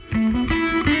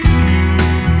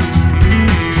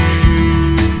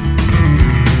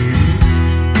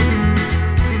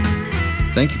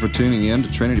Thank you for tuning in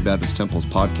to Trinity Baptist Temple's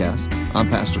podcast. I'm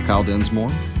Pastor Kyle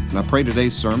Densmore, and I pray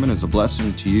today's sermon is a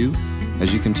blessing to you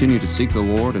as you continue to seek the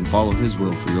Lord and follow His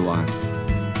will for your life.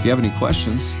 If you have any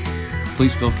questions,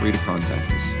 please feel free to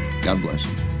contact us. God bless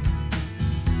you.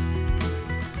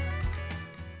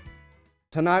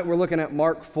 Tonight we're looking at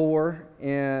Mark 4,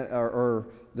 or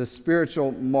the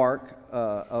spiritual mark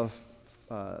of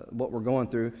what we're going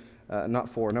through,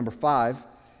 number 5.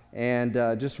 And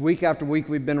just week after week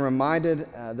we've been reminded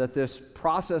that this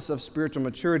process of spiritual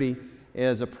maturity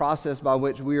is a process by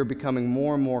which we are becoming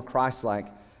more and more Christ-like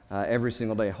every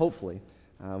single day, hopefully.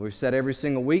 We've said every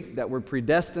single week that we're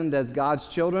predestined as God's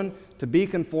children to be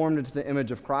conformed into the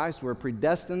image of Christ. We're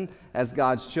predestined as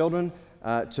God's children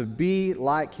to be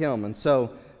like Him. And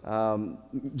so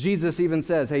Jesus even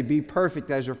says, hey, be perfect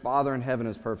as your Father in heaven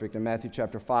is perfect in Matthew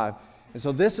chapter 5. And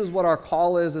so this is what our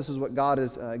call is. This is what God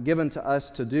has given to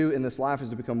us to do in this life, is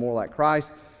to become more like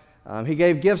Christ. He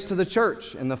gave gifts to the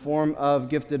church in the form of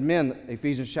gifted men.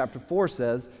 Ephesians chapter 4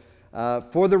 says,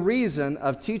 for the reason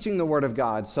of teaching the Word of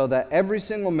God, so that every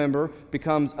single member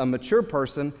becomes a mature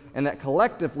person and that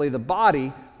collectively the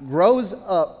body grows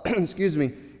up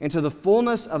into the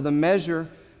fullness of the measure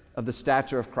of the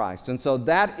stature of Christ. And so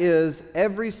that is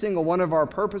every single one of our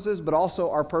purposes, but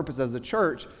also our purpose as a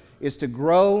church is to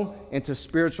grow into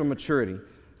spiritual maturity.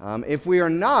 If we're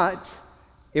not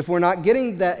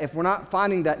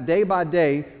finding that day by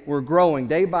day we're growing,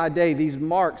 day by day these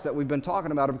marks that we've been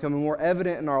talking about are becoming more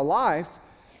evident in our life,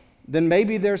 then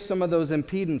maybe there's some of those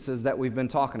impedances that we've been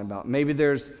talking about. Maybe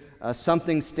there's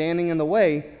something standing in the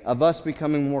way of us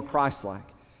becoming more Christ-like.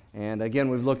 And again,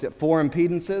 we've looked at 4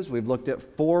 impedances. We've looked at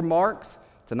 4 marks.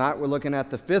 Tonight we're looking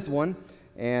at the 5th one.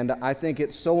 And I think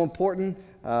it's so important,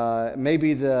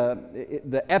 maybe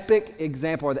the epic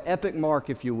example, or the epic mark,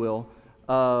 if you will,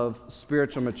 of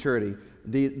spiritual maturity.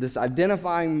 This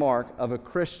identifying mark of a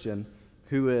Christian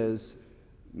who is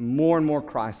more and more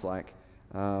Christ-like.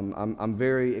 I'm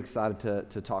very excited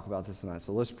to talk about this tonight.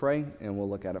 So let's pray and we'll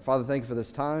look at it. Father, thank you for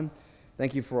this time.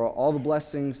 Thank you for all the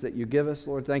blessings that you give us,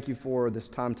 Lord. Thank you for this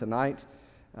time tonight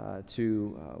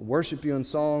to worship you in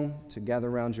song, to gather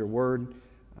around your word,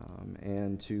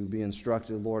 and to be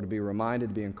instructed, Lord, to be reminded,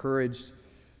 to be encouraged.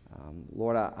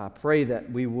 Lord, I pray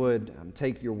that we would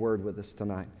take your word with us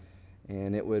tonight,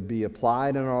 and it would be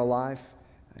applied in our life.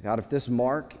 God, if this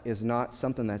mark is not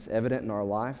something that's evident in our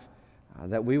life,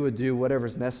 that we would do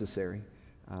whatever's necessary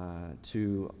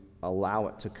to allow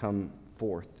it to come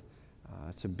forth,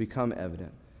 to become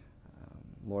evident.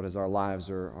 Lord, as our lives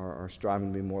are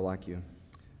striving to be more like you.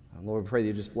 Lord, we pray that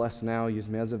you just bless now, use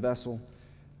me as a vessel,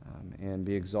 and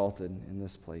be exalted in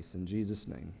this place. In Jesus'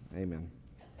 name, amen.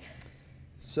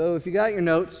 So if you got your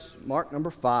notes, mark number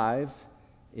 5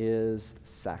 is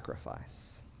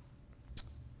sacrifice.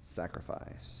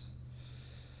 Sacrifice.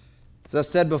 As I've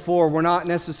said before, we're not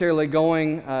necessarily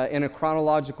going in a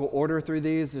chronological order through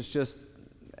these. It's just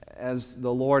as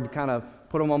the Lord kind of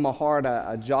put them on my heart,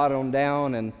 I jotted them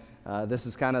down, and this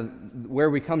is kind of where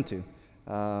we come to.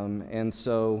 And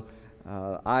so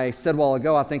I said a while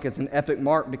ago, I think it's an epic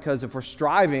mark because if we're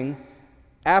striving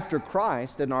after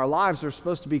Christ and our lives are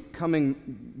supposed to be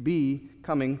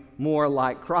becoming more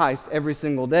like Christ every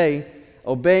single day,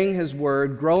 obeying His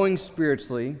word, growing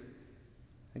spiritually,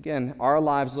 again, our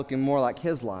lives looking more like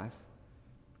His life,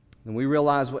 then we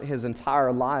realize what His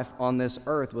entire life on this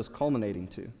earth was culminating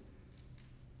to: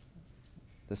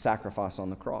 the sacrifice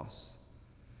on the cross.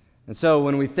 And so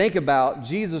when we think about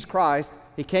Jesus Christ,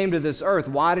 He came to this earth.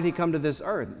 Why did He come to this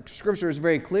earth? Scripture is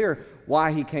very clear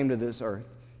why He came to this earth.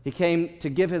 He came to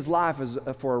give His life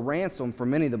for a ransom for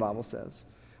many, the Bible says.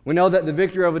 We know that the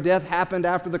victory over death happened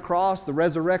after the cross, the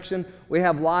resurrection. We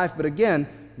have life. But again,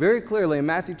 very clearly in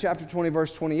Matthew chapter 20,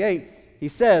 verse 28, He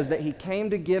says that He came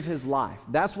to give His life.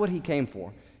 That's what He came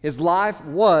for. His life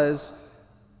was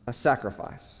a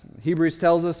sacrifice. Hebrews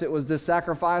tells us it was this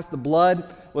sacrifice. The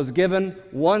blood was given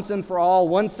once and for all,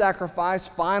 one sacrifice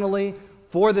finally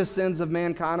for the sins of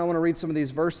mankind. I want to read some of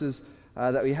these verses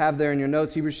that we have there in your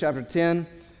notes. Hebrews chapter 10.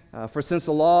 For since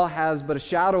the law has but a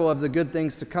shadow of the good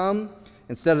things to come,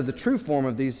 instead of the true form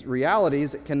of these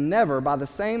realities, it can never, by the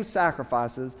same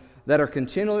sacrifices that are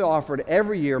continually offered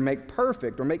every year, make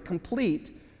perfect or make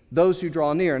complete those who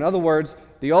draw near. In other words,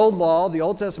 the old law, the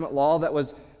Old Testament law that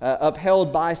was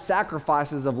upheld by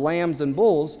sacrifices of lambs and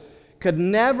bulls, could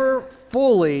never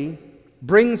fully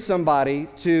bring somebody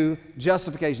to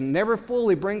justification, never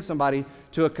fully bring somebody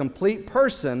to a complete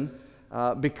person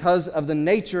because of the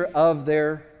nature of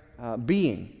their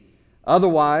being.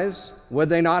 Otherwise, would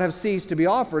they not have ceased to be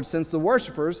offered, since the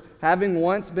worshipers, having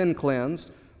once been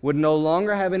cleansed, would no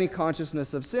longer have any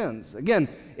consciousness of sins? Again,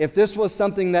 if this was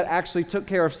something that actually took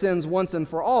care of sins once and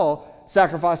for all,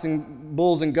 sacrificing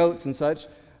bulls and goats and such,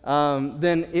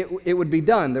 then it would be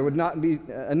done. There would not be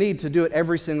a need to do it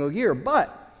every single year.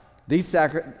 But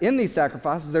in these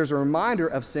sacrifices, there's a reminder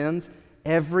of sins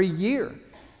every year.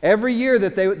 Every year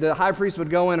that the high priest would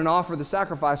go in and offer the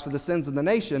sacrifice for the sins of the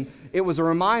nation, it was a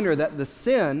reminder that the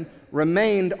sin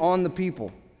remained on the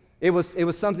people. It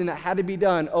was something that had to be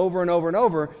done over and over and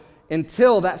over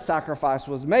until that sacrifice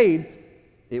was made.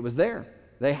 It was there.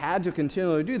 They had to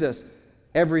continually do this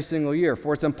every single year.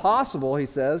 For it's impossible, he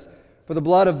says, for the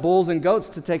blood of bulls and goats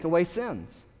to take away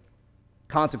sins.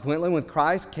 Consequently, when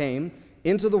Christ came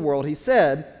into the world, he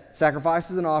said,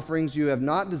 sacrifices and offerings you have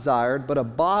not desired, but a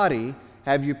body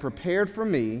have you prepared for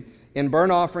me. In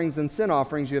burnt offerings and sin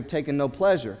offerings you have taken no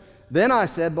pleasure. Then I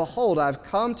said, behold, I have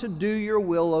come to do your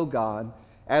will, O God,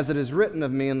 as it is written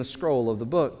of me in the scroll of the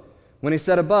book. When he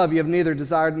said above, you have neither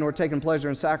desired nor taken pleasure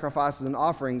in sacrifices and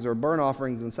offerings or burnt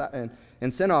offerings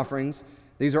and sin offerings,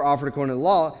 these are offered according to the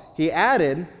law, he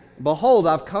added, behold,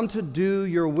 I've come to do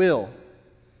your will.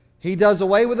 He does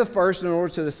away with the first in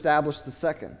order to establish the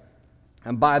second.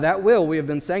 And by that will we have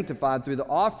been sanctified through the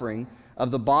offering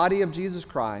of the body of Jesus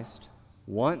Christ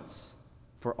once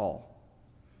for all.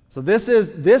 So this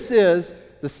is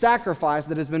the sacrifice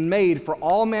that has been made for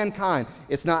all mankind.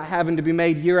 It's not having to be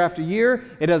made year after year.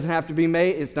 It doesn't have to be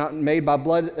made. It's not made by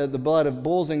the blood of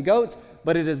bulls and goats,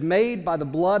 but it is made by the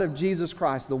blood of Jesus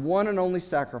Christ, the one and only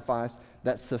sacrifice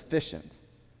that's sufficient.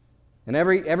 And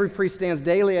every priest stands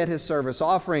daily at his service,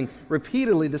 offering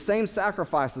repeatedly the same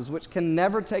sacrifices, which can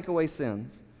never take away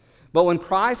sins. But when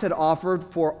Christ had offered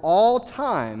for all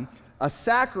time a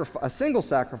single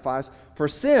sacrifice for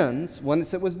sins,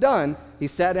 once it was done, he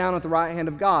sat down at the right hand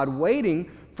of God, waiting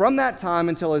from that time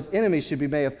until his enemies should be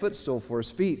made a footstool for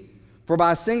his feet. For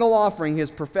by a single offering he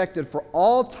has perfected for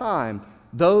all time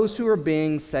those who are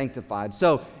being sanctified.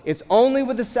 So it's only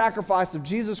with the sacrifice of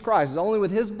Jesus Christ, it's only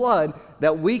with his blood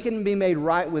that we can be made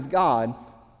right with God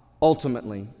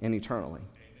ultimately and eternally.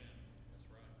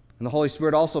 And the Holy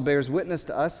Spirit also bears witness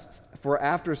to us, for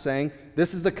after saying,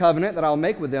 this is the covenant that I'll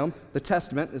make with them, the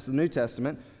testament, this is the New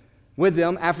Testament, with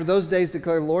them, after those days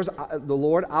declare the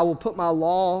Lord, I will put my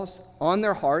laws on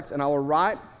their hearts, and I will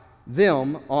write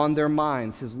them on their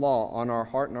minds, his law on our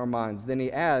heart and our minds. Then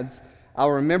he adds, I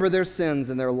will remember their sins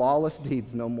and their lawless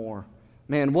deeds no more.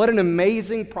 Man, what an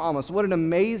amazing promise, what an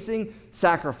amazing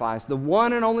sacrifice, the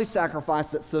one and only sacrifice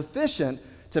that's sufficient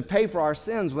to pay for our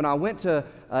sins. When I went to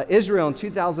Israel in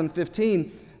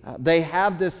 2015, they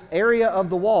have this area of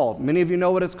the wall. Many of you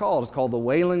know what it's called. It's called the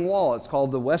Wailing Wall. It's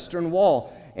called the Western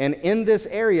Wall. And in this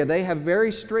area, they have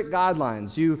very strict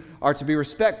guidelines. You are to be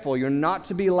respectful. You're not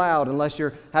to be loud unless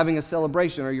you're having a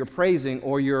celebration or you're praising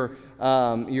or you're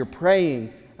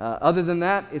praying. Other than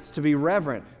that, it's to be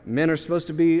reverent. Men are supposed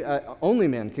to be, only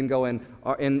men can go in,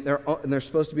 and they're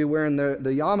supposed to be wearing the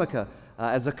yarmulke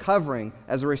as a covering,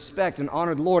 as a respect and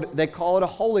honor the Lord. They call it a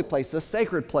holy place, a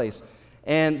sacred place.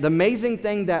 And the amazing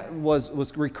thing that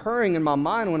was recurring in my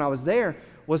mind when I was there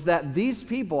was that these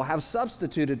people have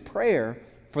substituted prayer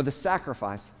for the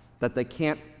sacrifice that they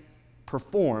can't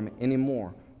perform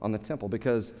anymore on the temple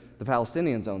because the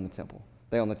Palestinians own the temple.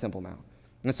 They own the Temple Mount.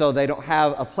 And so they don't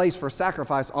have a place for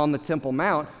sacrifice on the Temple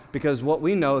Mount because what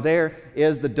we know there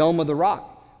is the Dome of the Rock.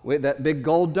 With that big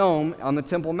gold dome on the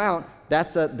Temple Mount,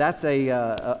 that's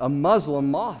a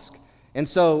Muslim mosque. And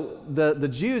so the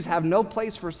Jews have no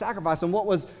place for sacrifice. And what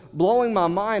was blowing my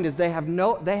mind is they had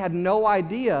no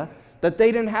idea that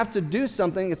they didn't have to do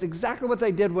something. It's exactly what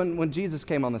they did when Jesus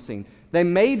came on the scene. They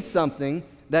made something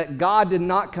that God did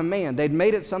not command. They'd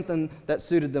made it something that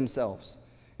suited themselves.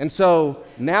 And so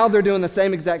now they're doing the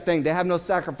same exact thing. They have no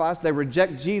sacrifice. They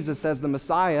reject Jesus as the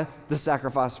Messiah, the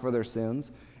sacrifice for their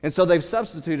sins. And so they've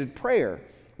substituted prayer,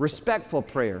 respectful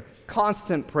prayer,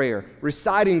 constant prayer,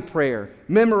 reciting prayer,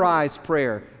 memorized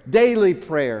prayer, daily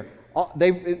prayer.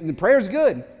 Prayer's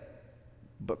good,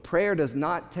 but prayer does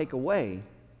not take away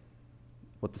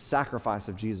what the sacrifice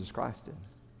of Jesus Christ did.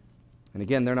 And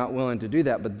again, they're not willing to do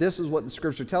that, but this is what the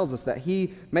Scripture tells us, that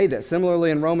he made that.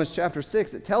 Similarly, in Romans chapter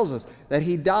 6, it tells us that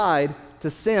he died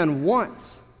to sin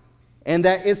once, and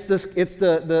that it's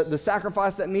the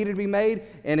sacrifice that needed to be made,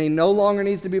 and he no longer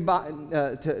needs to be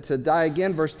to die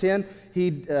again. Verse 10,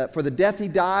 for the death he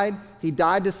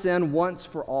died to sin once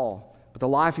for all. But the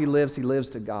life he lives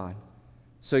to God.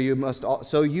 So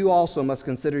you also must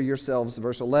consider yourselves,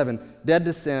 verse 11, dead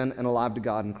to sin and alive to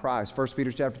God in Christ. 1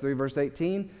 Peter chapter 3, verse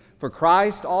 18, for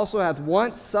Christ also hath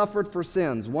once suffered for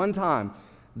sins, one time,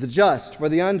 the just for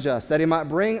the unjust, that he might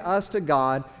bring us to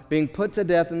God, being put to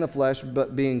death in the flesh, but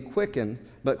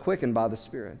quickened by the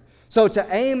Spirit. So to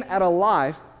aim at a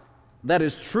life that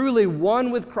is truly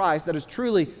one with Christ, that is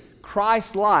truly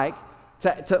Christ-like,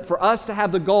 for us to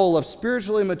have the goal of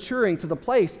spiritually maturing to the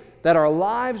place that our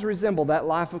lives resemble that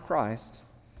life of Christ,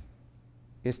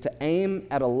 is to aim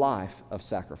at a life of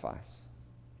sacrifice.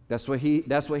 That's what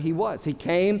he was. He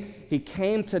came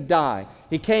to die.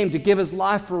 He came to give his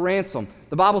life for ransom.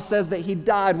 The Bible says that he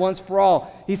died once for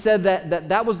all. He said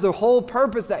that was the whole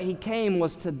purpose that he came,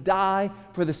 was to die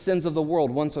for the sins of the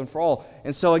world once and for all.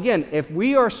 And so again, if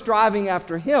we are striving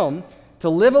after him to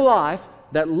live a life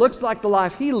that looks like the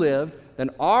life he lived, then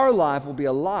our life will be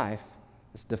a life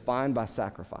that's defined by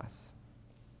sacrifice.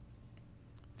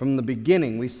 From the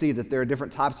beginning, we see that there are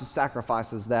different types of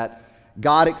sacrifices that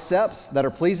God accepts, that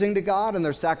are pleasing to God, and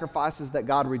there are sacrifices that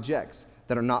God rejects,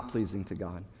 that are not pleasing to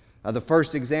God. The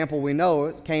first example we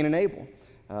know, Cain and Abel.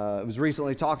 It was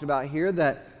recently talked about here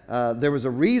that there was a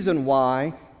reason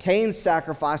why Cain's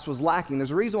sacrifice was lacking.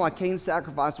 There's a reason why Cain's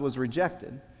sacrifice was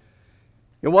rejected.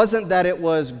 It wasn't that it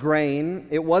was grain.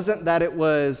 It wasn't that it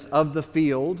was of the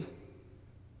field.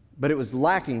 But it was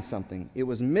lacking something. It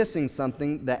was missing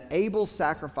something that Abel's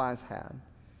sacrifice had.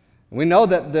 We know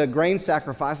that the grain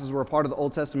sacrifices were a part of the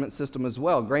Old Testament system as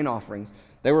well, grain offerings.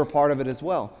 They were a part of it as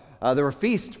well. There were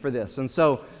feasts for this. And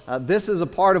so this is a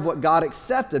part of what God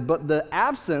accepted. But the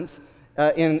absence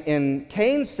in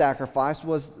Cain's sacrifice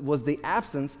was the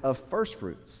absence of first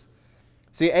fruits.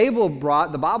 See, Abel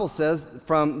brought, the Bible says,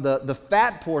 from the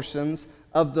fat portions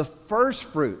of the first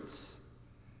fruits.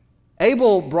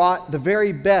 Abel brought the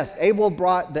very best. Abel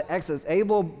brought the excess.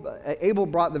 Abel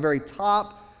brought the very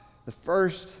top, the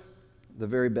first, the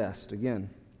very best. Again.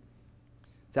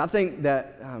 So I think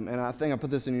that, and I think I put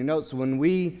this in your notes, when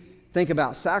we think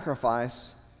about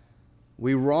sacrifice,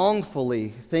 we wrongfully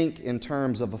think in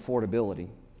terms of affordability.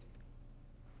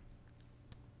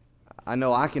 I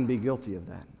know I can be guilty of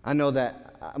that. I know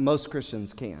that most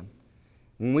Christians can.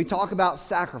 When we talk about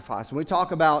sacrifice, when we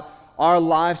talk about our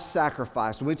life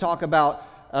sacrifice, when we talk about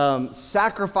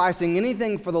sacrificing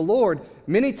anything for the Lord,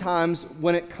 many times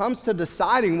when it comes to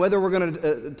deciding whether we're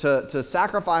going to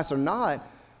sacrifice or not,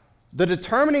 the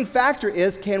determining factor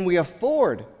is, can we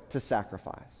afford to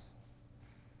sacrifice?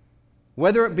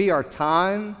 Whether it be our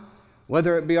time,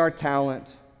 whether it be our talent,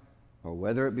 or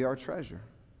whether it be our treasure.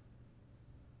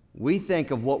 We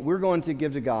think of what we're going to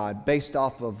give to God based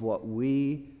off of what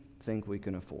we think we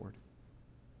can afford.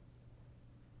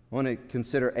 I want to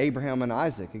consider Abraham and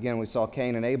Isaac. Again, we saw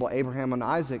Cain and Abel, Abraham and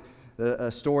Isaac, a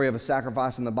story of a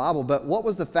sacrifice in the Bible. But what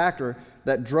was the factor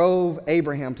that drove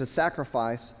Abraham to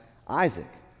sacrifice Isaac?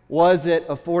 Was it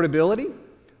affordability?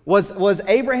 Was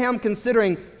Abraham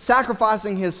considering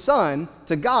sacrificing his son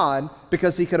to God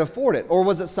because he could afford it? Or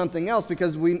was it something else?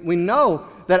 Because we know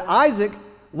that Isaac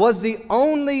was the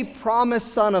only promised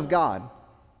son of God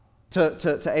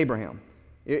to Abraham.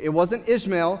 It wasn't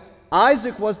Ishmael.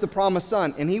 Isaac was the promised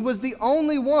son, and he was the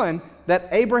only one that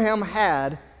Abraham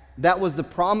had that was the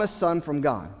promised son from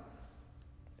God.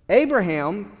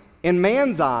 Abraham, in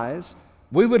man's eyes,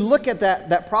 we would look at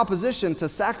that proposition to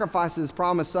sacrifice his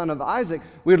promised son of Isaac.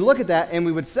 We would look at that and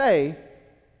we would say,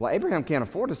 well, Abraham can't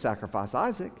afford to sacrifice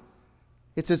Isaac.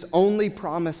 It's his only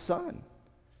promised son.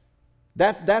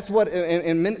 That's what,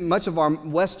 in much of our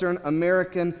Western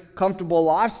American comfortable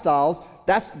lifestyles,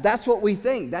 that's what we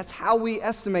think. That's how we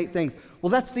estimate things. Well,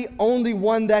 that's the only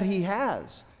one that he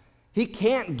has. He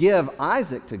can't give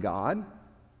Isaac to God.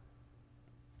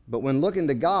 But when looking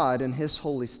to God and his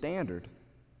holy standard,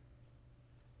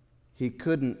 he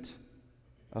couldn't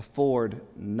afford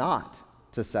not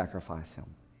to sacrifice him.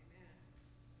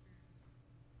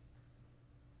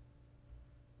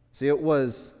 See, it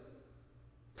was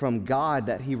from God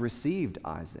that he received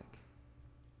Isaac.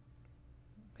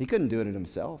 He couldn't do it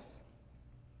himself.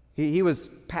 He was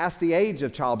past the age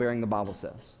of childbearing, the Bible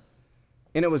says.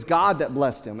 And it was God that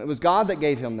blessed him. It was God that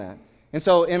gave him that. And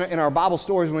so in our Bible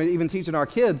stories, when we even teaching our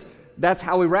kids, that's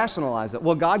how we rationalize it.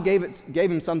 Well, God gave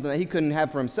him something that he couldn't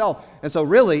have for himself. And so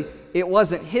really, it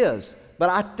wasn't his. But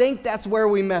I think that's where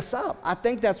we mess up. I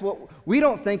think that's what we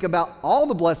don't think about all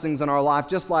the blessings in our life,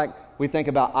 just like we think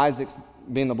about Isaac's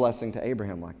being the blessing to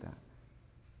Abraham like that.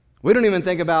 We don't even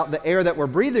think about the air that we're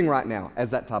breathing right now as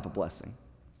that type of blessing.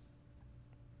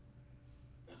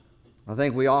 I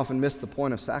think we often miss the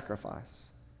point of sacrifice.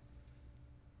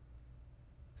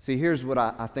 See, here's what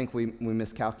I think we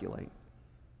miscalculate.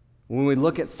 When we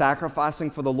look at sacrificing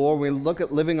for the Lord, when we look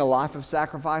at living a life of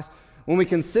sacrifice, when we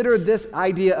consider this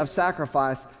idea of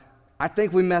sacrifice, I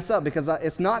think we mess up because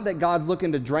it's not that God's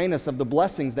looking to drain us of the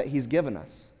blessings that he's given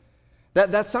us.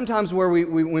 That's sometimes where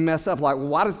we mess up, like, well,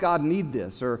 why does God need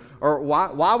this? Or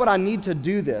why would I need to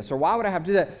do this? Or why would I have to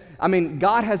do that? I mean,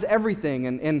 God has everything,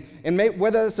 and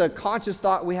whether it's a conscious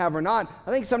thought we have or not,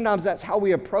 I think sometimes that's how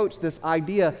we approach this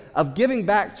idea of giving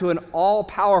back to an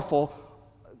all-powerful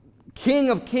King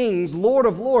of Kings, Lord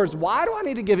of Lords. Why do I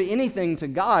need to give anything to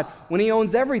God when He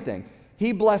owns everything?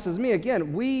 He blesses me.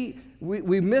 Again, we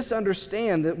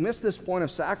misunderstand, miss this point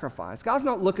of sacrifice. God's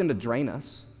not looking to drain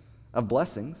us of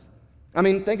blessings. I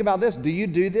mean, think about this. Do you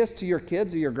do this to your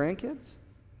kids or your grandkids?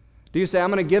 Do you say,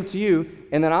 I'm going to give to you,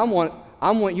 and then I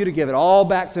want you to give it all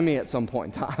back to me at some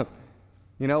point in time?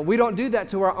 You know, we don't do that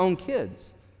to our own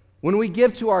kids. When we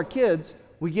give to our kids,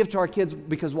 we give to our kids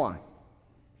because why?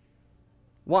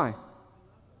 Why?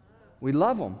 We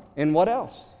love them. And what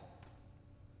else?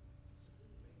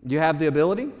 You have the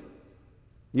ability?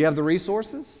 You have the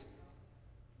resources?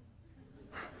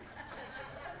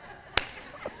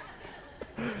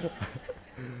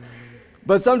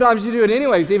 But sometimes you do it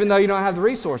anyways, even though you don't have the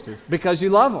resources, because you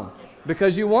love them,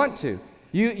 because you want to.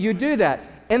 You do that.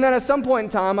 And then at some point in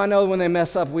time, I know when they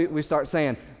mess up, we start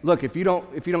saying, look, if you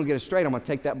don't get it straight, I'm going to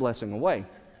take that blessing away.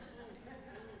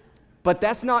 But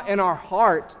that's not in our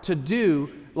heart to do,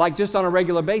 like just on a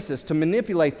regular basis, to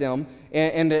manipulate them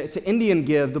and to Indian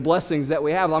give the blessings that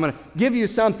we have. I'm going to give you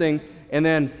something, and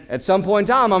then at some point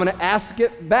in time, I'm going to ask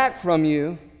it back from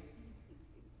you.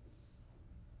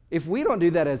 If we don't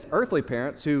do that as earthly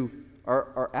parents who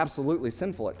are absolutely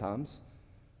sinful at times,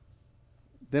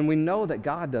 then we know that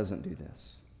God doesn't do this.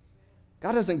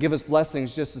 God doesn't give us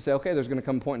blessings just to say, okay, there's going to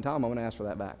come a point in time I'm going to ask for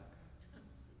that back.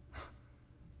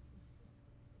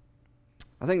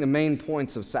 I think the main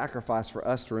points of sacrifice for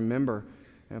us to remember,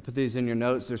 and I put these in your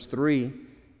notes, there's 3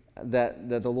 that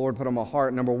the Lord put on my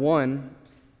heart. Number 1,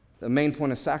 the main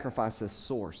point of sacrifice is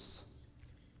source.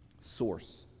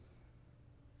 Source.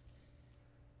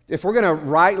 If we're going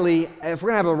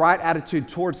to have the right attitude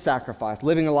towards sacrifice,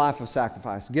 living a life of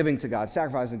sacrifice, giving to God,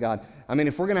 sacrificing to God, I mean,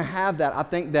 if we're going to have that, I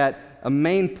think that a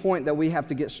main point that we have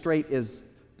to get straight is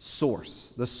source.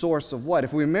 The source of what?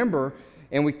 If we remember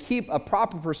and we keep a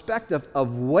proper perspective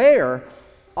of where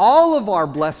all of our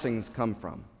blessings come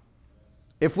from,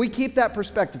 if we keep that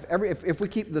perspective, if we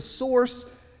keep the source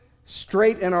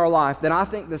straight in our life, then I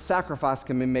think the sacrifice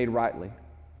can be made rightly,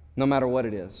 no matter what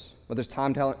it is, whether it's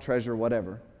time, talent, treasure,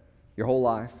 whatever. Your whole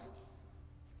life.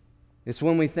 It's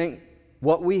when we think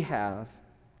what we have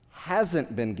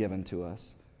hasn't been given to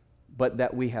us, but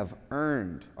that we have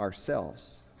earned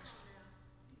ourselves,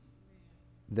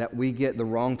 that we get the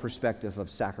wrong perspective of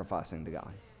sacrificing to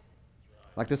God.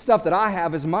 Like the stuff that I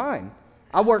have is mine.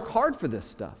 I work hard for this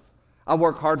stuff. I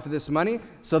work hard for this money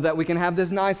so that we can have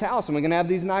this nice house and we can have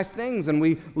these nice things and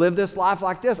we live this life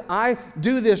like this. I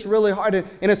do this really hard,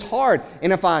 and it's hard.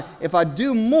 And if I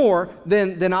do more,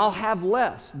 then I'll have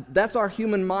less. That's our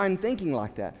human mind thinking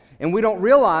like that. And we don't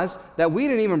realize that we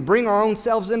didn't even bring our own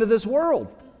selves into this world.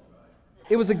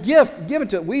 It was a gift given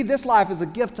to us. This life is a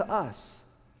gift to us.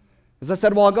 As I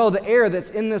said a while ago, the air that's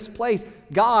in this place,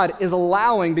 God is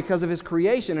allowing, because of His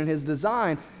creation and His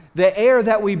design, the air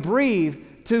that we breathe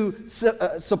to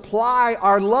supply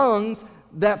our lungs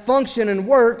that function and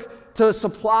work to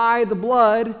supply the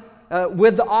blood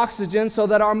with the oxygen so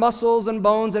that our muscles and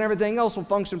bones and everything else will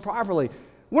function properly.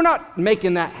 We're not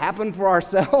making that happen for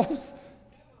ourselves.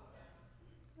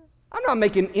 I'm not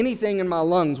making anything in my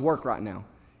lungs work right now.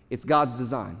 It's God's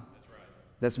design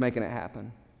that's making it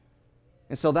happen.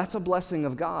 And so that's a blessing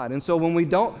of God. And so when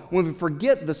we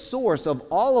forget the source of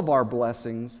all of our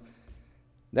blessings,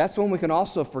 that's when we can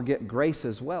also forget grace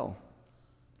as well.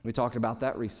 We talked about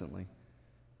that recently,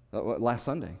 last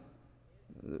Sunday.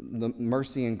 The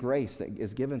mercy and grace that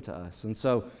is given to us. And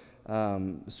so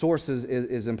source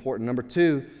is important. Number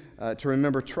 2, to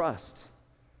remember trust.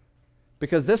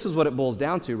 Because this is what it boils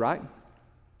down to, right?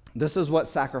 This is what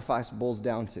sacrifice boils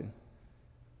down to.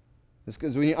 It's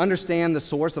because when you understand the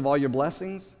source of all your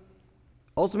blessings,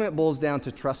 ultimately it boils down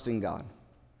to trusting God.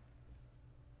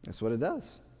 That's what it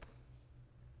does.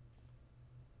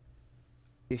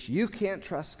 If you can't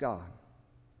trust God,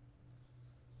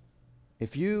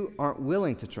 if you aren't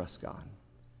willing to trust God,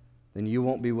 then you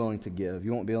won't be willing to give.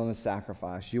 You won't be willing to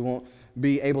sacrifice. You won't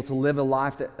be able to live a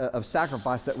life of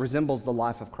sacrifice that resembles the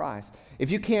life of Christ. If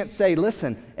you can't say,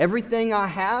 listen, everything I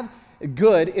have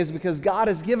good is because God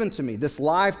has given to me. This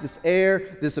life, this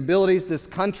air, this abilities, this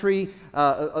country,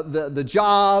 the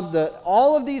job,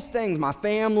 all of these things, my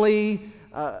family,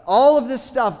 all of this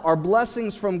stuff are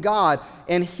blessings from God.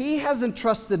 And He has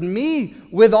entrusted me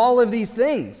with all of these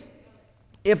things.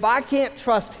 If I can't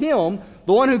trust Him,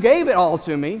 the one who gave it all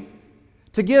to me,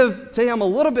 to give to Him a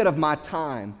little bit of my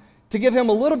time, to give Him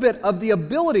a little bit of the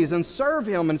abilities and serve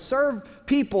Him and serve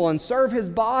people and serve His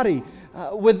body,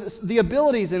 with the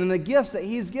abilities and the gifts that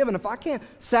He's given, if I can't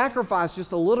sacrifice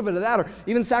just a little bit of that, or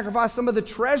even sacrifice some of the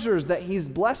treasures that He's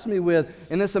blessed me with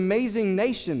in this amazing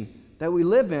nation that we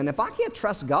live in, if I can't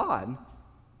trust God,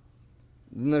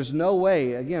 then there's no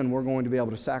way, again, we're going to be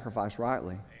able to sacrifice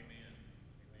rightly. Amen.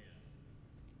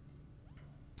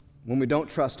 When we don't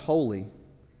trust wholly,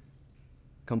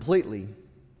 completely,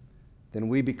 then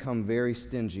we become very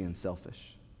stingy and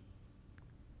selfish.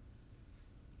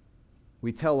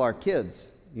 We tell our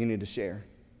kids, you need to share.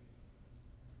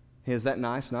 Hey, is that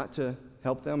nice not to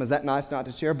help them? Is that nice not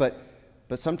to share? But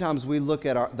sometimes we look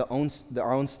at our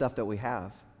own stuff that we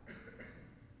have,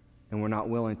 and we're not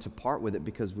willing to part with it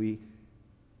because we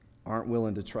aren't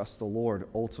willing to trust the Lord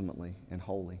ultimately and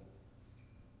wholly.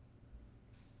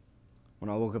 When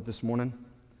I woke up this morning,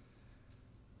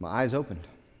 my eyes opened.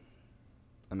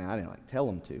 I mean, I didn't tell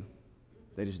them to.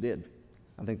 They just did.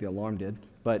 I think the alarm did.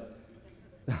 But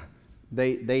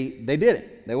they did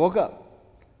it. They woke up.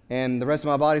 And the rest of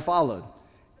my body followed.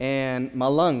 And my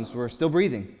lungs were still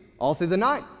breathing all through the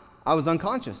night. I was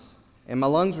unconscious. And my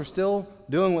lungs were still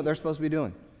doing what they're supposed to be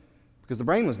doing, because the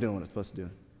brain was doing what it's supposed to do.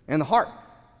 And the heart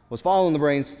was following the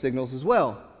brain's signals as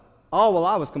well. All while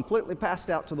I was completely passed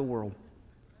out to the world.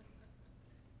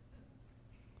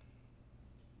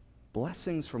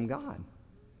 Blessings from God.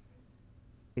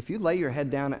 If you lay your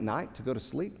head down at night to go to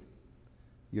sleep,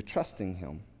 you're trusting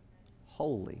Him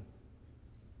wholly.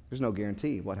 There's no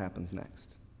guarantee what happens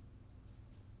next.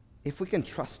 If we can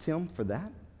trust Him for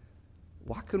that,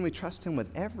 why couldn't we trust Him with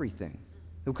everything?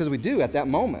 Because we do at that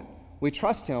moment. We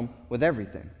trust Him with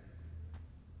everything.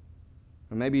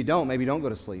 And maybe you don't go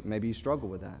to sleep. Maybe you struggle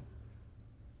with that.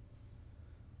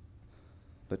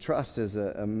 But trust is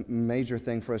a major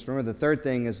thing for us. Remember, the third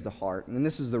thing is the heart, and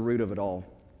this is the root of it all.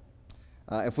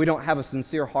 If we don't have a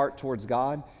sincere heart towards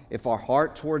God, if our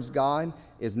heart towards God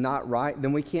is not right,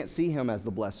 then we can't see Him as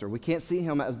the blesser. We can't see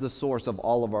Him as the source of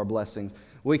all of our blessings.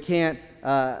 We can't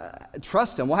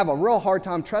trust Him. We'll have a real hard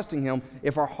time trusting Him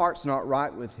if our heart's not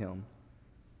right with Him.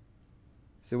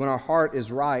 See, when our heart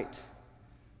is right,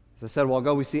 as I said a while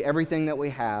ago, we see everything that we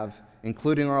have,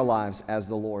 including our lives, as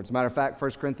the Lord's. As a matter of fact,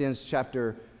 1 Corinthians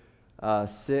chapter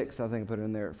 6, I think I put it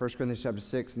in there, 1 Corinthians chapter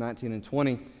 6, 19 and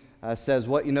 20, says,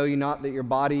 "What you know you not, that your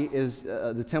body is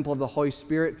the temple of the Holy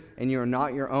Spirit, and you are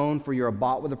not your own, for you are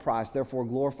bought with a price. Therefore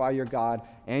glorify your God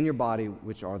and your body,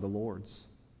 which are the Lord's."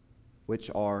 Which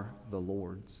are the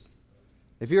Lord's.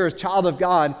 If you're a child of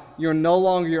God, you're no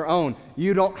longer your own.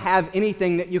 You don't have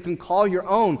anything that you can call your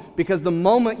own, because the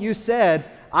moment you said,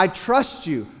 I trust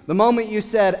you, the moment you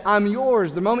said, I'm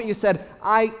yours, the moment you said,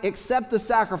 I accept the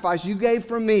sacrifice you gave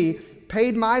for me,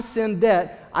 paid my sin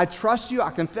debt, I trust you,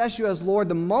 I confess you as Lord,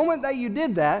 the moment that you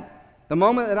did that, the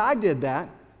moment that I did that,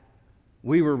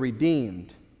 we were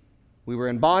redeemed. We were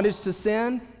in bondage to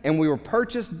sin, and we were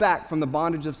purchased back from the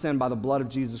bondage of sin by the blood of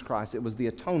Jesus Christ. It was the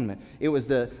atonement. It was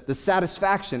the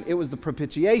satisfaction. It was the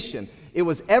propitiation. It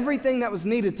was everything that was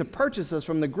needed to purchase us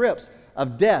from the grips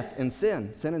of death and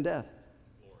sin and death.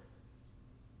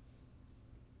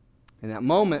 In that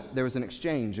moment, there was an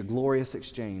exchange, a glorious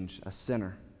exchange. A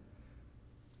sinner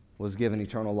was given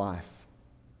eternal life,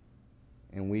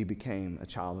 and we became a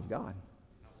child of God,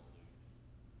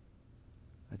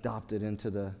 adopted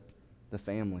into the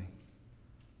family.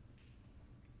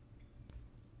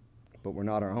 But we're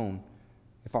not our own.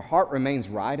 If our heart remains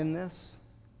right in this,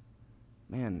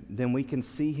 man, then we can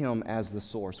see Him as the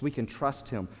source. We can trust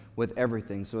Him with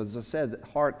everything. So as I said, the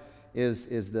heart is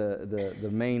the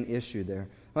main issue there.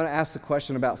 I want to ask the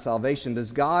question about salvation.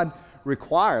 Does God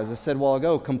require, as I said a while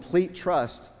ago, complete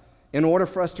trust in order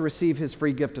for us to receive His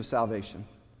free gift of salvation?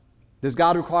 Does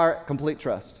God require complete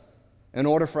trust in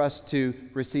order for us to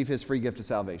receive His free gift of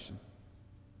salvation?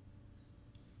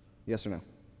 Yes or no?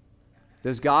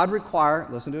 Does God require,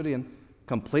 listen to it again,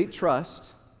 complete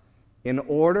trust in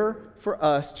order for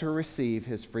us to receive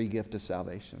His free gift of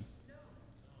salvation?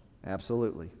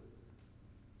 Absolutely.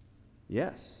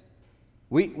 Yes.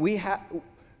 We have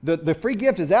the free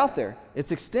gift is out there.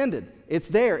 It's extended. It's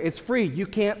there. It's free. You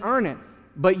can't earn it.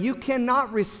 But you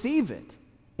cannot receive it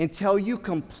until you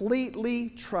completely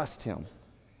trust Him.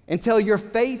 Until your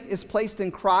faith is placed in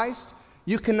Christ,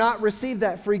 you cannot receive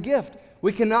that free gift.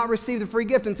 We cannot receive the free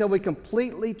gift until we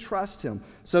completely trust Him.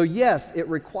 So yes, it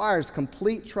requires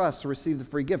complete trust to receive the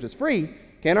free gift. It's free.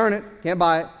 Can't earn it. Can't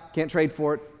buy it. Can't trade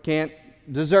for it. Can't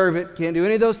deserve it. Can't do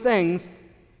any of those things.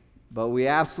 But we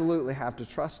absolutely have to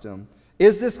trust Him.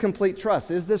 Is this complete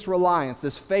trust? Is this reliance?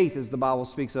 This faith, as the Bible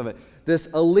speaks of it? This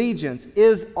allegiance?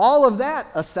 Is all of that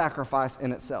a sacrifice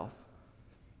in itself?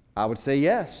 I would say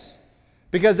yes.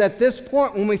 Because at this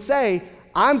point, when we say,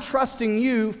 I'm trusting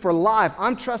you for life.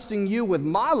 I'm trusting you with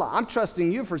my life. I'm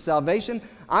trusting you for salvation.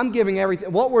 I'm giving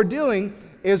everything. What we're doing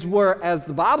is as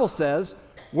the Bible says,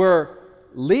 we're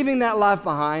leaving that life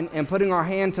behind and putting our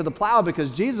hand to the plow,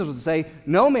 because Jesus would say,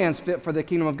 no man's fit for the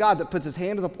kingdom of God that puts his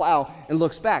hand to the plow and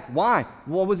looks back. Why?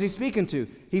 What was he speaking to?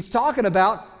 He's talking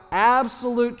about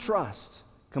absolute trust,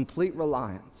 complete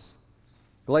reliance.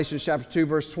 Galatians chapter 2,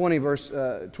 verse 20, verse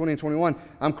 20 and 21.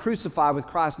 I'm crucified with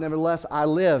Christ, nevertheless I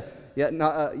live. Yet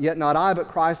not I, but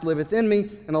Christ liveth in me.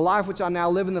 And the life which I now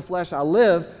live in the flesh, I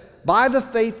live by the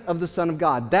faith of the Son of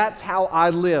God. That's how I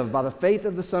live, by the faith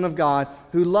of the Son of God,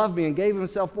 who loved me and gave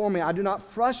himself for me. I do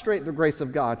not frustrate the grace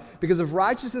of God, because if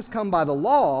righteousness come by the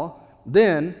law,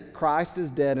 then Christ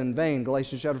is dead in vain.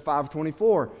 Galatians chapter 5,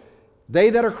 24. They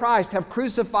that are Christ have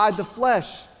crucified the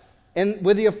flesh and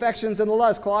with the affections and the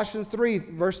lusts. Colossians 3,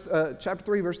 chapter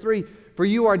 3, verse 3. For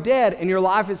you are dead, and your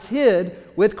life is hid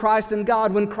with Christ in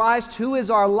God. When Christ, who is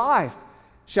our life,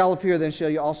 shall appear, then shall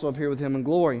you also appear with him in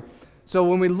glory. So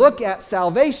when we look at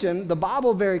salvation, the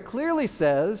Bible very clearly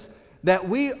says that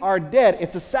we are dead.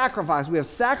 It's a sacrifice. We have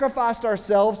sacrificed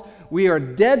ourselves. We are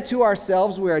dead to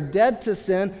ourselves. We are dead to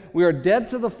sin. We are dead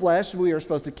to the flesh. We are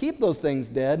supposed to keep those things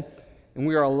dead. And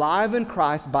we are alive in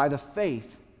Christ by the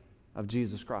faith of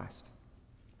Jesus Christ.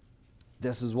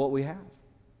 This is what we have.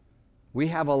 We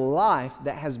have a life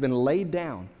that has been laid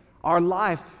down. Our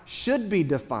life should be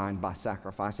defined by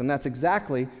sacrifice. And that's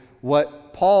exactly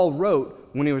what Paul wrote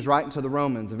when he was writing to the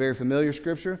Romans. A very familiar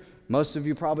scripture. Most of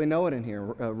you probably know it in here.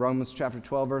 Romans chapter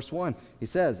 12, verse 1. He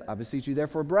says, I beseech you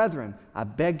therefore, brethren, I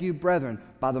beg you, brethren,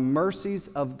 by the mercies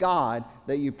of God,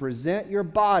 that you present your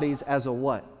bodies as a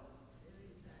what?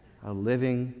 A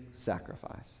living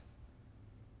sacrifice.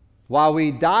 While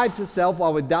we died to self,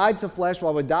 while we died to flesh,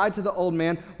 while we died to the old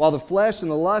man, while the flesh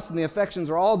and the lust and the affections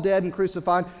are all dead and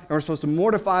crucified, and we're supposed to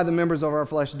mortify the members of our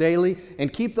flesh daily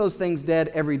and keep those things dead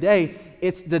every day,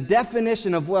 it's the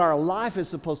definition of what our life is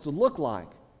supposed to look like.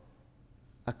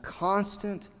 A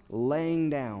constant laying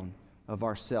down of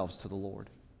ourselves to the Lord.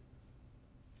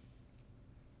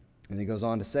 And he goes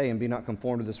on to say, and be not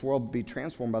conformed to this world, but be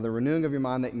transformed by the renewing of your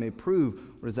mind, that you may prove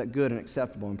what is that good and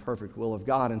acceptable and perfect will of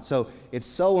God. And so it's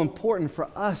so important for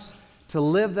us to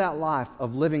live that life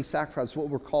of living sacrifice, what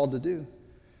we're called to do.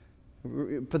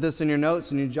 Put this in your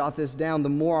notes and you jot this down. The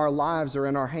more our lives are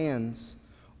in our hands,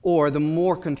 or the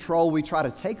more control we try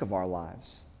to take of our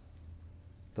lives,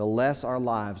 the less our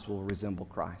lives will resemble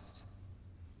Christ.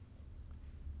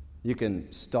 You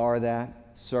can star that,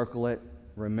 circle it,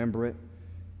 remember it.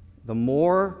 The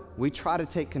more we try to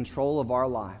take control of our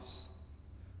lives,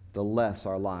 the less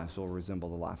our lives will resemble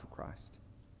the life of Christ.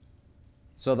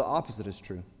 So the opposite is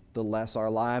true. The less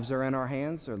our lives are in our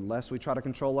hands, or the less we try to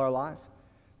control our life,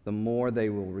 the more they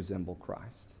will resemble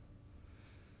Christ.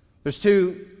 There's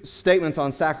two statements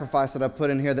on sacrifice that I put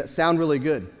in here that sound really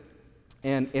good.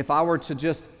 And if I were to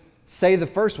just say the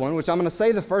first one, which I'm going to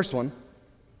say the first one,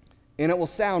 and it will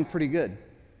sound pretty good.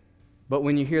 But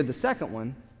when you hear the second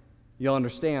one, you'll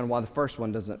understand why the first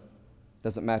one doesn't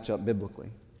match up biblically.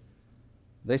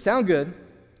 They sound good,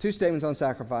 two statements on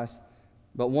sacrifice,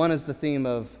 but one is the theme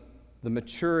of the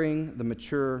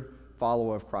mature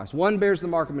follower of Christ. One bears the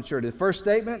mark of maturity. The first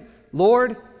statement,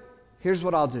 Lord, here's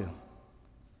what I'll do.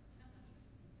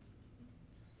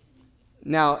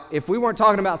 Now, if we weren't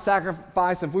talking about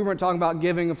sacrifice, if we weren't talking about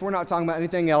giving, if we're not talking about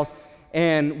anything else,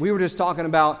 and we were just talking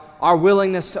about our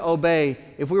willingness to obey,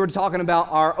 if we were talking about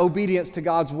our obedience to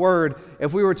God's word,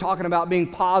 if we were talking about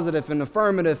being positive and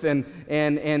affirmative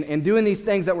and doing these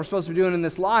things that we're supposed to be doing in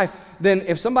this life, then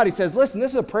if somebody says, listen,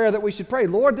 this is a prayer that we should pray,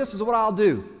 Lord, this is what I'll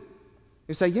do.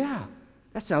 You say, yeah,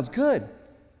 that sounds good.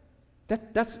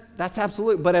 That's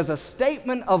absolute. But as a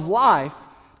statement of life,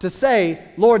 to say,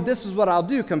 Lord, this is what I'll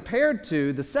do, compared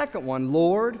to the second one,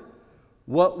 Lord,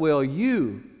 what will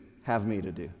you have me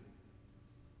to do?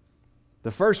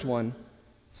 The first one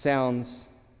sounds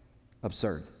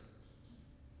absurd.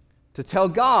 To tell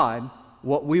God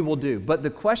what we will do. But the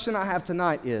question I have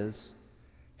tonight is,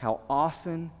 how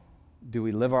often do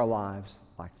we live our lives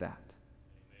like that?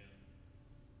 Amen.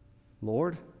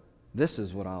 Lord, this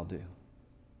is what I'll do.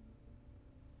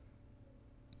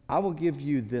 I will give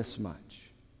you this much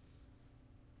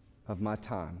of my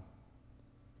time.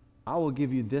 I will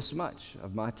give you this much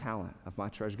of my talent, of my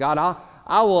treasure. God,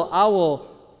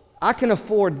 I can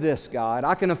afford this, God.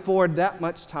 I can afford that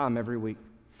much time every week.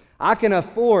 I can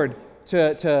afford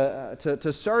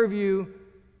to serve you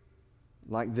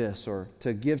like this, or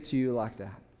to give to you like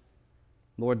that.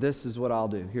 Lord, this is what I'll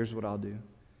do. Here's what I'll do.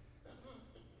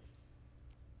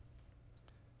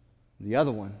 The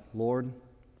other one, Lord,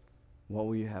 what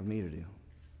will you have me to do?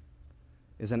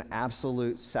 is an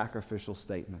absolute sacrificial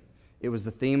statement. It was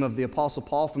the theme of the Apostle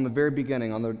Paul from the very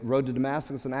beginning on the road to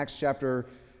Damascus in Acts chapter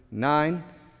 9,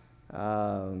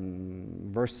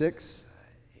 verse 6.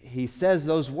 He says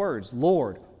those words,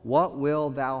 Lord, what will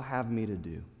thou have me to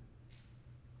do?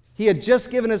 He had just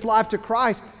given his life to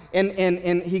Christ, and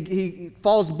he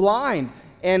falls blind.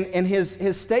 And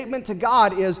his statement to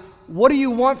God is, what do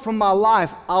you want from my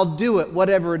life? I'll do it,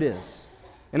 whatever it is.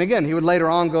 And again, he would later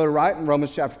on go to write in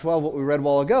Romans chapter 12, what we read a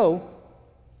while ago,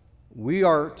 we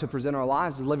are to present our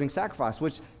lives as a living sacrifice,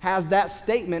 which has that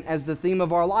statement as the theme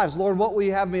of our lives. Lord, what will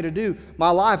you have me to do? My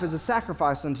life is a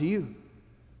sacrifice unto you.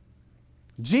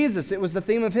 Jesus, it was the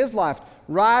theme of his life.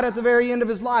 Right at the very end of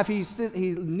his life, he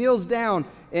kneels down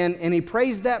and he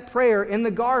prays that prayer in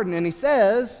the garden, and he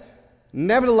says,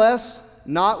 nevertheless,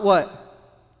 not what?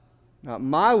 Not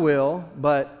my will,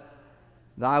 but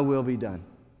thy will be done.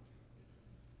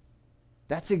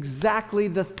 That's exactly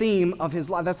the theme of his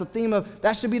life.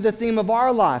 That should be the theme of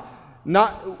our life.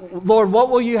 Not, Lord, what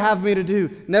will you have me to do?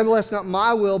 Nevertheless, not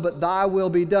my will, but thy will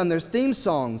be done. There's theme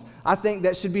songs, I think,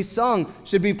 that should be sung,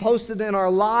 should be posted in our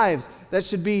lives, that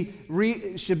should be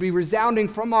resounding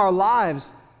from our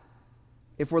lives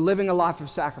if we're living a life of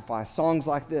sacrifice. Songs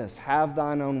like this, have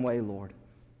thine own way, Lord.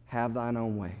 Have thine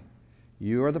own way.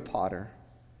 You are the potter,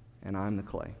 and I'm the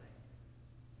clay.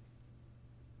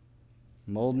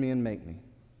 Mold me and make me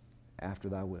after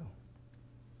thy will.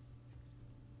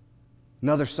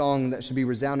 Another song that should be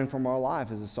resounding from our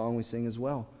life is a song we sing as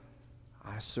well.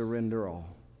 I surrender all.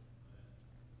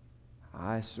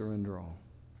 I surrender all.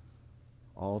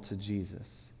 All to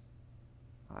Jesus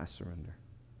I surrender.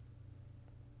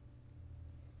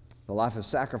 The life of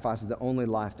sacrifice is the only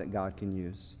life that God can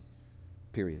use.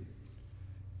 Period.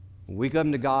 When we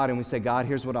come to God and we say, God,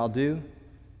 here's what I'll do,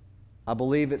 I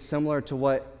believe it's similar to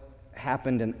what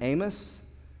happened in Amos,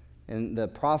 and the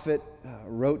prophet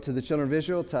wrote to the children of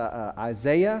Israel, to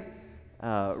Isaiah,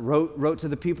 wrote to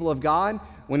the people of God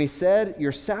when he said,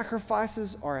 your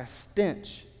sacrifices are a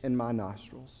stench in my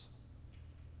nostrils.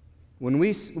 When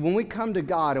we come to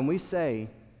God and we say,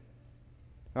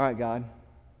 all right, God,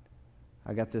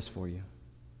 I got this for you.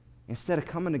 Instead of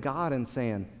coming to God and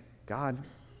saying, God,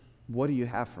 what do you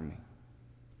have for me?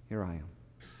 Here I am.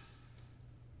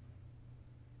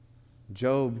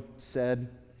 Job said,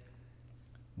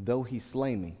 though he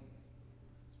slay me,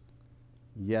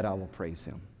 yet I will praise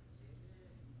him.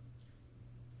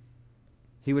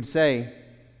 He would say,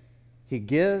 he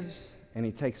gives and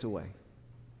he takes away,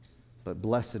 but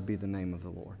blessed be the name of the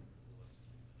Lord.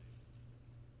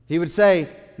 He would say,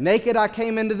 naked I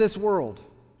came into this world,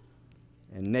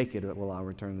 and naked will I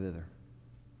return thither.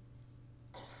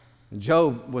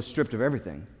 Job was stripped of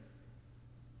everything.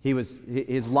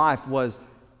 His life was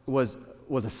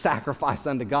a sacrifice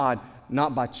unto God,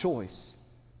 not by choice,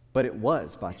 but it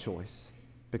was by choice,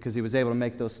 because he was able to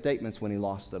make those statements when he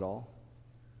lost it all.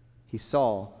 He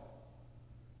saw,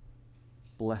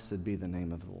 blessed be the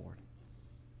name of the Lord.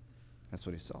 That's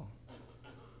what he saw.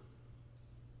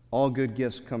 All good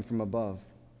gifts come from above.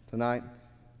 Tonight,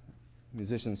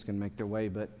 musicians can make their way,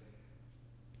 but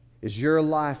is your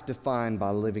life defined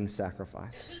by living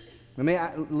sacrifice?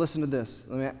 Listen to this.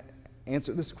 Let me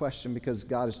answer this question, because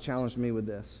God has challenged me with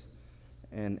this,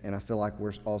 and I feel like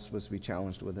we're all supposed to be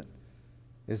challenged with it.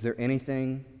 Is there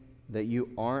anything that you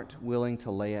aren't willing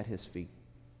to lay at his feet?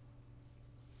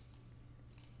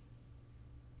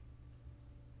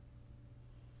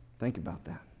 Think about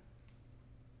that.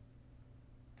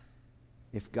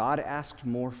 If God asked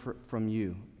more from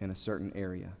you in a certain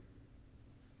area,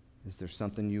 is there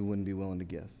something you wouldn't be willing to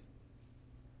give?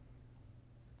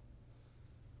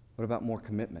 What about more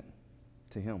commitment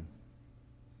to him?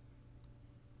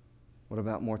 What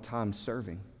about more time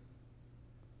serving?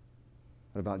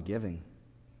 What about giving?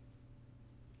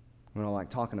 I don't like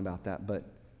talking about that, but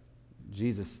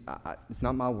Jesus, it's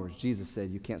not my words. Jesus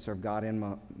said you can't serve God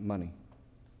and money.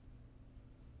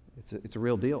 It's a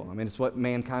real deal. I mean, it's what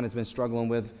mankind has been struggling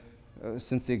with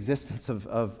since the existence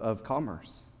of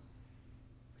commerce.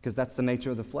 Because that's the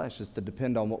nature of the flesh, is to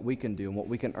depend on what we can do and what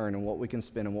we can earn and what we can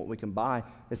spend and what we can buy.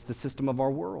 It's the system of our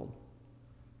world.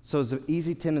 So it's an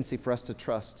easy tendency for us to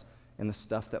trust in the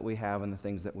stuff that we have and the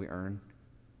things that we earn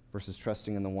versus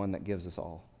trusting in the one that gives us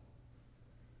all.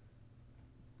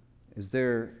 Is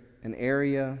there an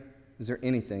area, is there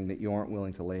anything that you aren't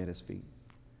willing to lay at his feet?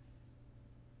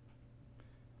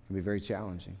 It can be very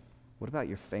challenging. What about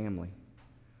your family?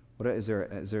 Is there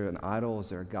an idol? Is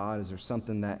there a God? Is there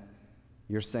something that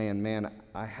you're saying, man,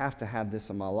 I have to have this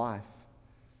in my life?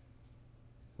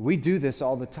 We do this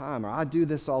all the time, or I do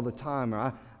this all the time,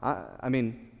 or I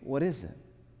mean, what is it?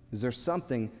 Is there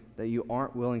something that you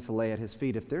aren't willing to lay at his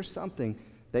feet? If there's something,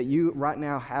 that you right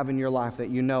now have in your life that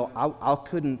you know,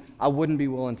 I wouldn't be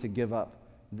willing to give up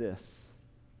this.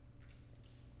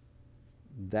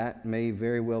 That may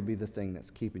very well be the thing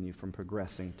that's keeping you from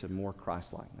progressing to more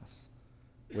Christ-likeness,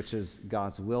 which is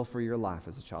God's will for your life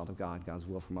as a child of God, God's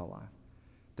will for my life.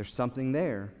 There's something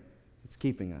there that's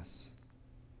keeping us.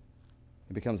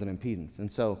 It becomes an impedance.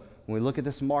 And so when we look at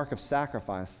this mark of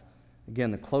sacrifice,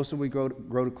 again, the closer we grow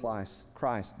to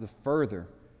Christ, the further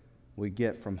we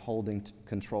get from holding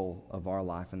control of our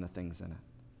life and the things in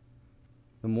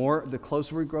it. The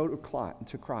closer we grow to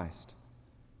Christ,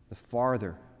 the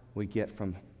farther we get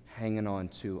from hanging on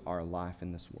to our life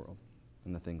in this world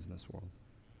and the things in this world.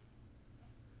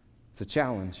 It's a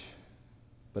challenge,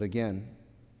 but again,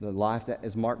 the life that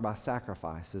is marked by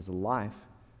sacrifice is a life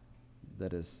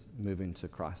that is moving to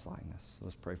Christ-likeness.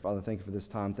 Let's pray. Father, thank you for this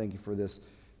time. Thank you for this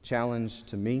challenge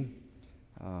to me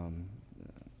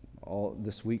all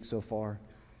this week so far.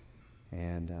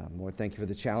 And Lord, thank you for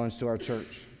the challenge to our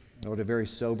church. Lord, a very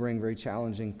sobering, very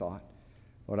challenging thought.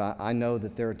 Lord, I know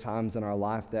that there are times in our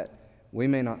life that we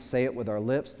may not say it with our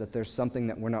lips, that there's something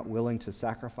that we're not willing to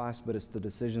sacrifice, but it's the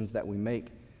decisions that we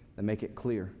make that make it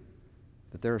clear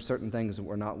that there are certain things that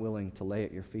we're not willing to lay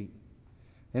at your feet.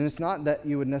 And it's not that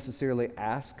you would necessarily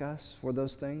ask us for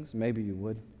those things. Maybe you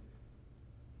would.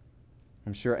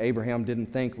 I'm sure Abraham didn't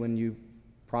think when you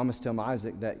promised him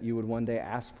Isaac that you would one day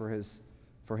ask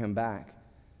for him back.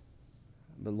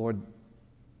 But Lord,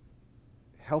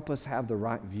 help us have the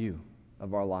right view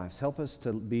of our lives. Help us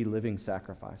to be living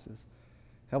sacrifices.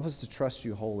 Help us to trust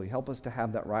you wholly. Help us to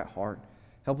have that right heart.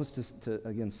 Help us to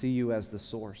again, see you as the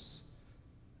source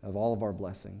of all of our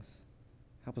blessings.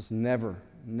 Help us never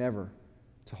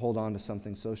to hold on to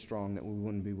something so strong that we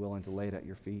wouldn't be willing to lay it at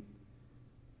your feet.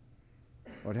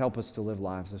 Lord, help us to live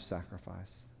lives of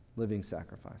sacrifice, living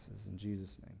sacrifices. In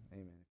Jesus' name, amen.